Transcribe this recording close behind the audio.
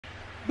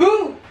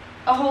Boo!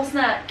 A whole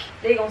snack.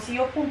 They gonna see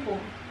your pum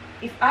pum.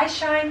 If I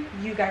shine,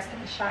 you guys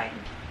gonna shine.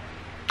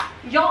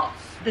 Y'all,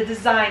 the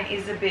design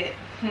is a bit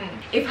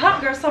If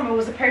Hot Girl Summer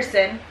was a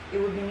person, it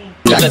would be me.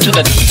 Make we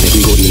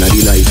go in a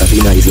the light, a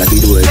feel nice like the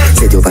door.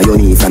 Set you for your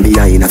knee from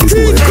behind a fish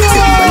bowl. Set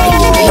you by the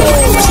door, you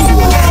know what she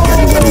roll. Can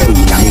you want me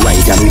queen, can me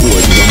wife, can me hold.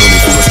 Your money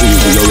for your street,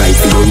 for your right,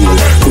 for your roll.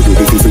 Could you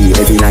be free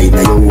every night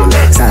na your hole.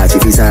 Sachi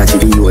fi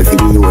Dior fi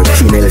Dior.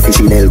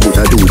 Chanel, put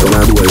a tooth on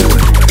a bowl.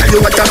 Tell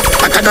you what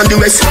better than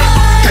the rest.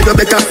 Tell you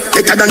better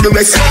than the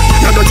rest.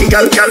 Now dirty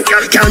girl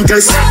can't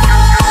test.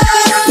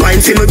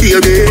 Wine for me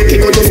baby.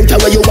 Keep out your foot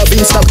away, you have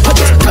been stopped.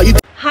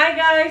 Hi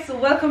guys,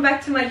 welcome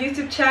back to my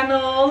YouTube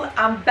channel.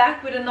 I'm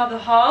back with another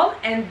haul,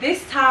 and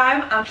this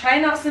time I'm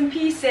trying out some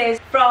pieces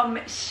from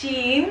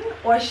Shein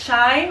or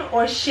Shine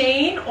or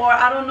Shein or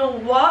I don't know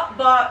what,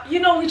 but you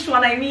know which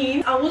one I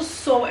mean. I was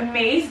so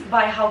amazed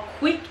by how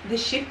quick the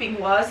shipping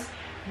was,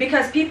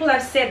 because people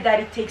have said that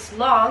it takes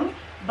long,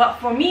 but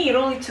for me it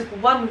only took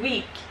 1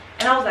 week,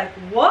 and I was like,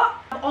 what?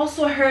 I've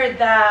also heard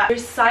that their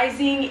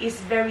sizing is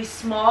very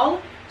small,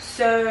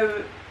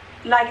 so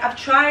like I've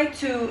tried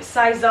to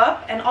size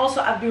up, and also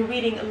I've been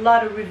reading a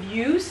lot of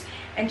reviews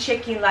and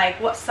checking like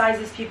what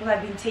sizes people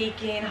have been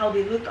taking, how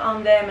they look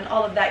on them, and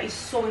all of that is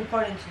so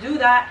important to do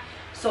that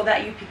so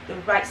that you pick the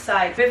right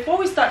size. Before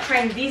we start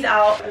trying these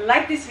out,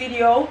 like this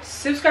video,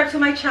 subscribe to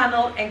my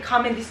channel, and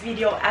comment this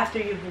video after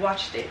you've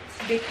watched it,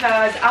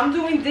 because I'm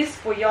doing this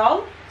for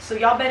y'all, so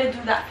y'all better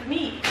do that for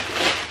me,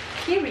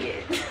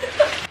 period.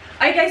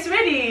 Are you guys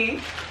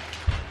ready?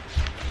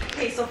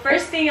 Okay, so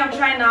first thing I'm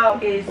trying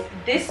out is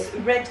this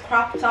red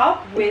crop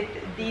top with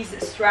these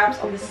straps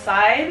on the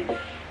side,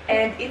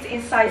 and it's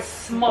in size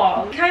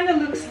small. It kind of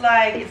looks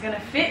like it's gonna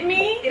fit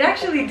me. It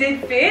actually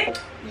did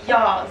fit.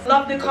 Y'all,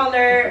 love the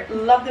color,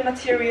 love the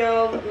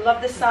material,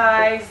 love the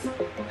size.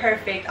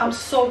 Perfect. I'm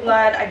so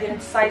glad I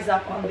didn't size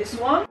up on this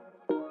one.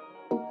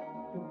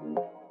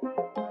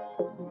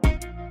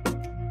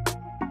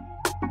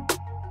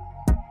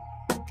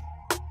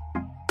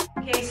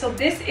 Okay, so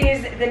this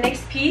is the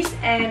next piece,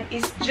 and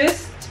it's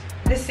just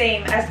the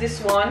same as this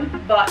one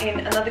but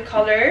in another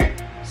color,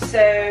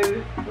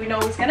 so we know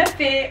it's gonna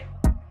fit.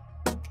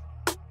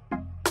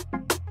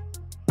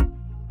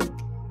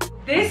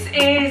 This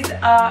is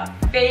a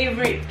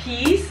favorite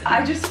piece.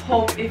 I just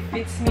hope it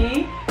fits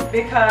me,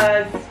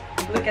 because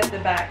look at the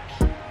back.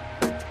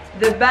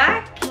 The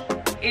back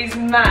is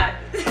mad.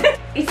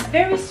 It's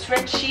very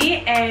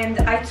stretchy, and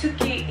I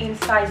took it in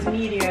size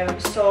medium,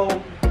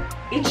 so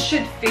it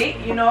should fit,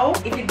 you know.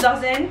 If it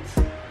doesn't,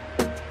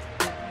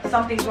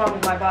 something's wrong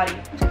with my body.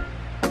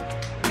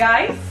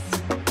 Guys,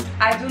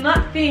 I do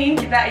not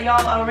think that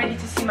y'all are ready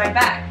to see my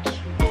back.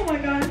 Oh my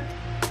god.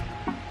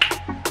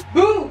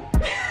 Boo!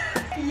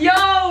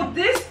 Yo,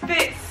 this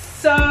fits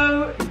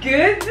so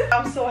good.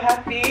 I'm so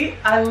happy.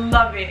 I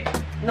love it.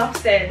 Enough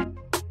said.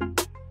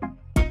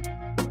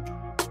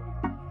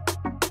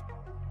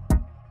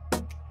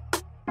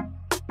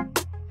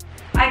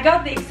 I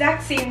got the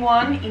exact same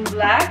one in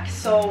black,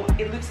 so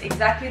it looks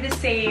exactly the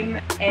same,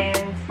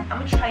 and I'm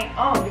gonna try it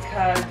on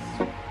because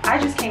I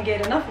just can't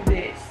get enough of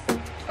this.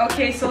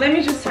 Okay, so let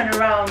me just turn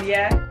around,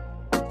 yeah?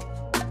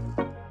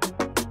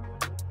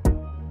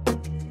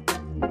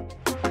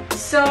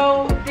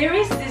 So there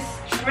is this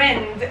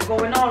trend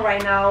going on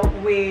right now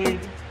with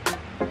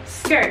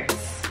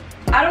skirts.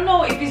 I don't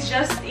know if it's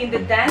just in the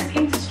dance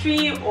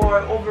industry or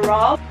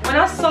overall. When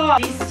I saw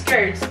these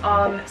skirts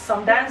on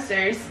some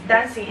dancers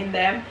dancing in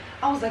them,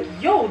 I was like,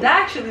 yo,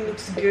 that actually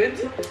looks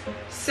good.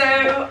 So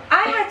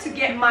I had to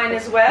get mine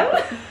as well.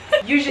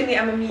 Usually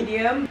I'm a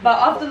medium, but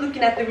after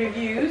looking at the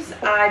reviews,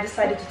 I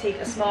decided to take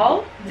a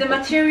small. The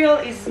material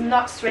is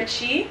not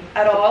stretchy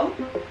at all,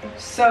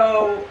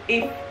 so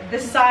if the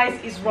size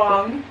is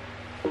wrong,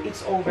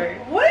 it's over.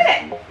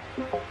 What?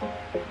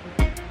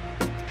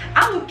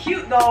 I look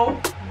cute though.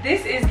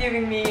 This is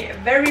giving me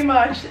very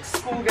much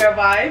schoolgirl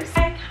vibes.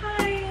 Like,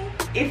 hi.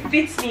 It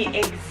fits me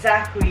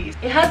exactly.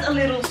 It has a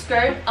little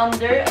skirt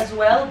under as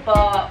well,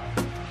 but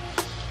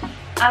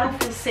I don't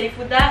feel safe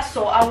with that,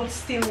 so I would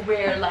still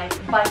wear like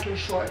biker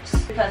shorts,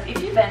 because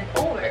if you bend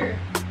over,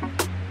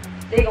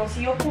 they gonna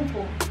see your pum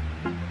pum,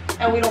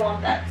 and we don't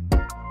want that.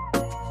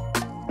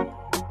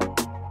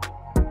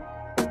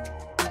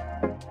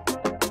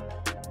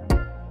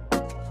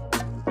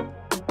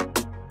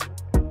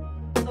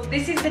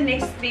 This is the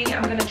next thing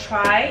I'm gonna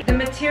try. The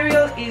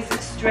material is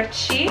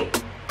stretchy,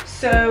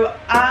 so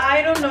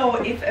I don't know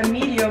if a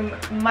medium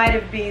might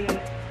have been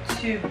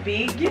too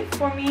big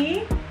for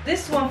me.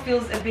 This one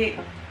feels a bit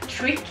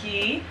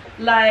tricky,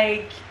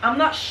 like I'm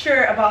not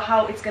sure about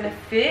how it's gonna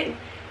fit,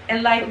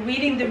 and like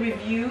reading the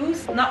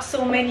reviews, not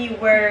so many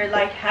were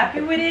like happy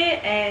with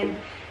it, and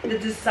the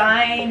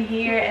design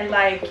here, and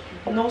like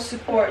no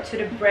support to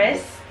the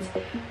breasts.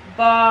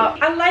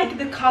 But I like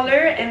the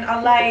color and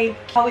I like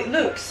how it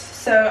looks,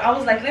 so I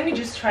was like, let me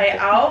just try it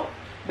out,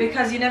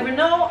 because you never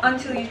know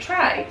until you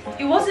try.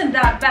 It wasn't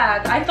that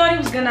bad. I thought it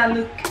was gonna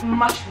look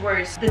much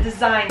worse. The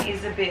design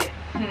is a bit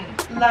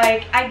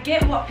Like, I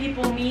get what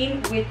people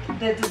mean with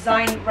the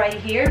design right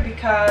here,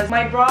 because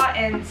my bra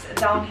ends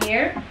down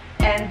here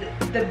and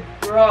the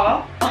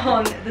bra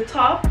on the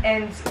top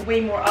ends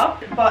way more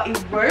up, but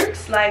it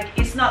works. Like,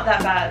 it's not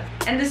that bad,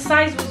 and the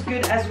size was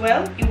good as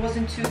well. It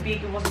wasn't too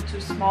big, it wasn't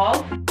too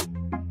small.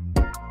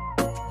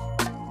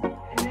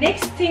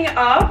 Next thing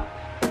up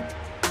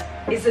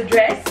is a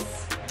dress.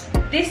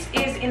 This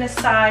is in a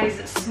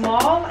size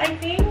small, I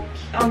think.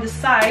 On the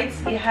sides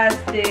it has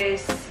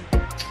this,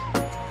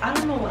 I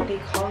don't know what they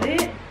call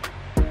it.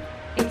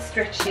 It's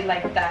stretchy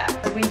like that.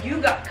 When you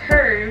got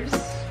curves,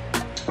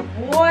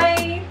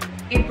 boy,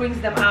 it brings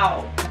them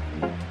out.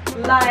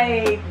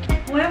 Like,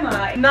 who am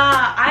I?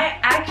 Nah, I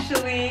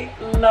actually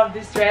love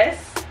this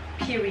dress,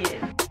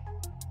 period.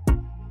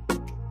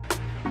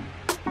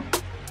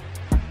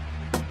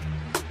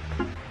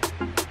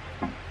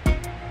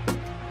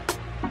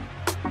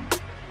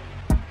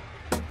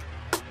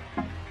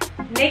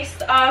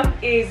 Next up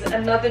is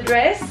another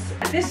dress.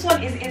 This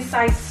one is in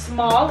size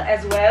small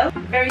as well,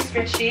 very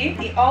stretchy.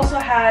 It also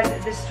has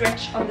the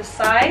stretch on the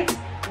sides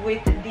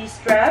with these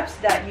straps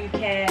that you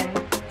can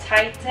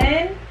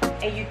tighten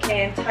and you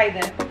can tie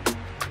them.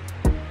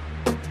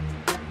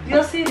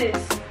 You'll see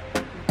this,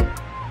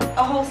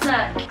 a whole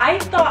snack. I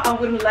thought I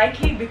wouldn't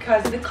like it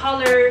because the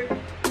color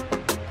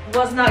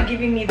was not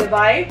giving me the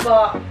vibe,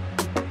 but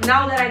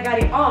now that I got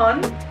it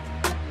on,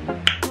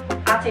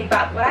 I'll take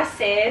back what I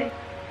said.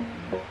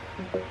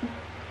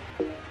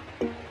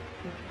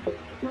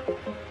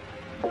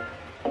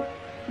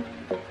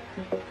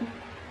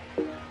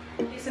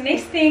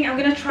 Next thing I'm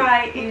gonna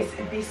try is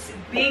this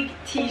big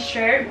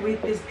t-shirt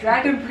with this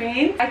dragon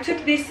print. I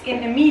took this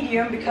in a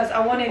medium because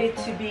I wanted it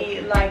to be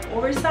like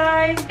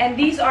oversized, and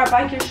these are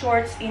biker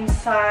shorts in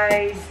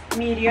size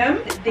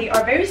medium. They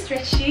are very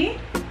stretchy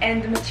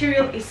and the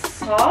material is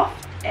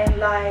soft and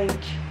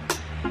like,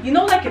 you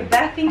know, like a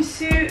bathing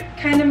suit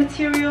kind of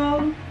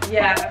material.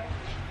 Yeah,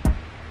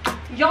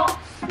 yes.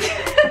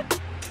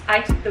 I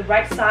took the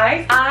right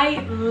size. I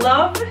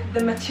love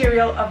the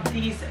material of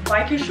these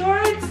biker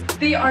shorts.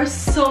 They are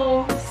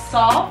so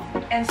soft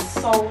and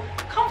so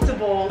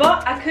comfortable.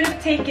 But I could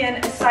have taken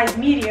a size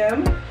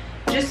medium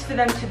just for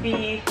them to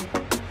be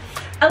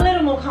a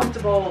little more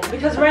comfortable,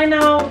 because right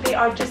now they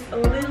are just a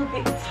little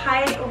bit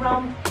tight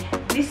around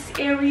this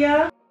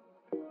area.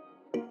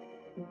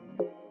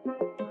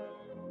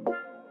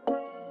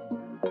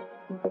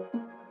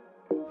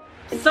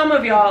 Some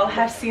of y'all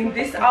have seen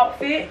this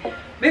outfit,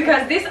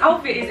 because this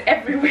outfit is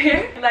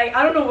everywhere. Like,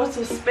 I don't know what's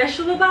so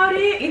special about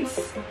it.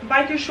 It's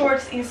biker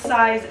shorts in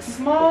size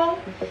small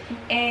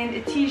and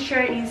a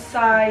t-shirt in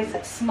size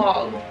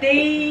small.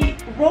 They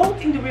wrote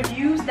in the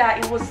reviews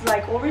that it was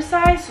like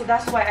oversized, so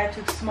that's why I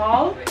took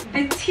small.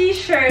 The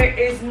t-shirt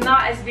is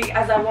not as big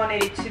as I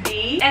wanted it to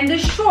be, and the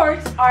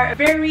shorts are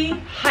very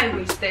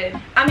high-waisted.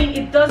 I mean,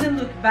 it doesn't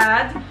look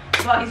bad,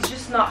 but it's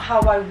just not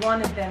how I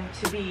wanted them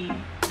to be.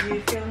 Do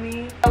you feel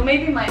me? Or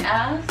maybe my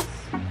ass?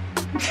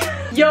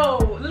 Yo,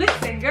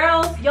 listen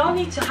girls, y'all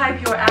need to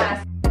hype your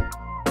ass.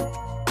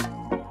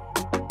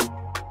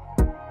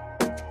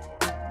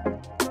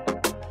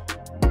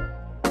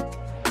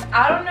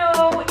 I don't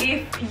know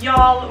if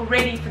y'all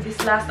ready for this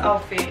last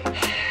outfit.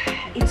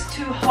 It's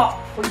too hot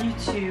for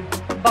YouTube,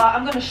 but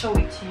I'm gonna show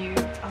it to you.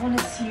 I wanna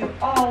see you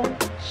all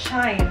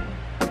shine.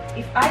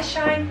 If I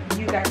shine,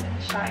 you guys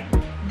can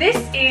shine. This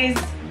is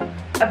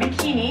a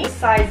bikini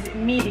size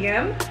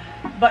medium,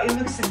 but it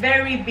looks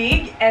very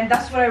big, and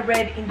that's what I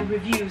read in the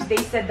reviews. They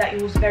said that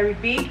it was very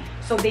big,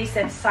 so they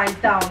said size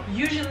down.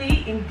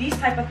 Usually in these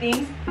type of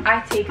things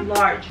I take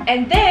large.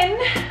 And then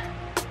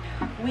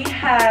we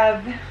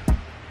have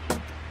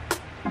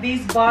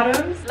these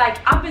bottoms. Like,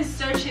 I've been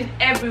searching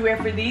everywhere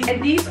for these,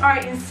 and these are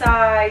in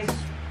size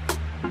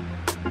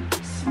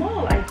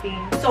small, I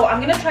think. So I'm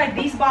gonna try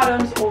these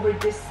bottoms over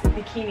this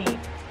bikini.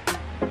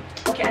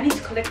 Okay, I need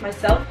to collect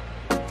myself.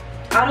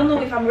 I don't know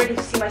if I'm ready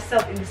to see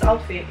myself in this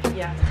outfit.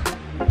 Yeah.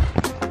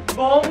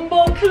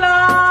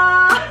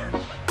 Bombocla!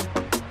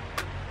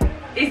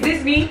 Is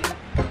this me?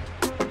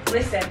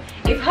 Listen,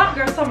 if Hot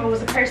Girl Summer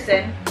was a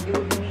person, it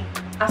would be me.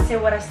 I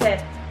said what I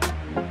said.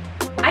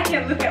 I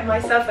can't look at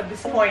myself at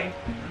this point.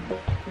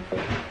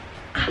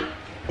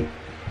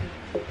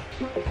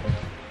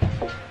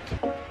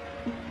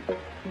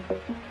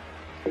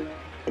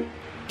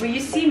 When you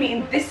see me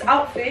in this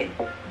outfit,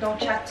 don't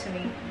chat to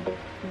me.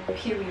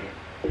 Period.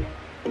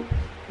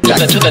 Make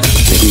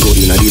we go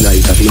in a the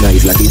light of the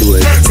nice like the door.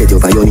 Set you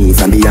for your knee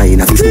from behind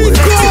a fish bowl.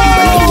 Set people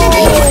a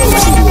door, no matter what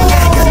she do.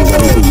 Girl, you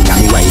want me queen, and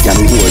me wife, and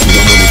me whore.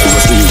 You money for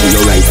your street,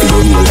 your right for your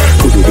roll.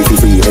 Could you be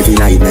free every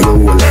night na your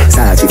hole.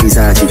 Sachi fi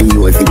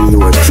Dior fi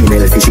Dior.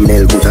 Chanel fi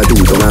Chanel, put a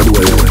tooth on a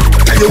bowl.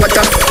 Tell you what,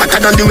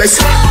 hotter than the rest.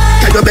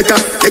 Tell you better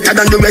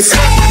than the rest.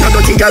 Now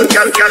dirty girl,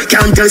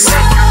 can't just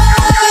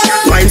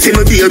wine for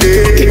me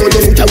baby. Kick out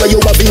your foot away,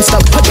 you have been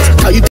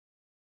stopped.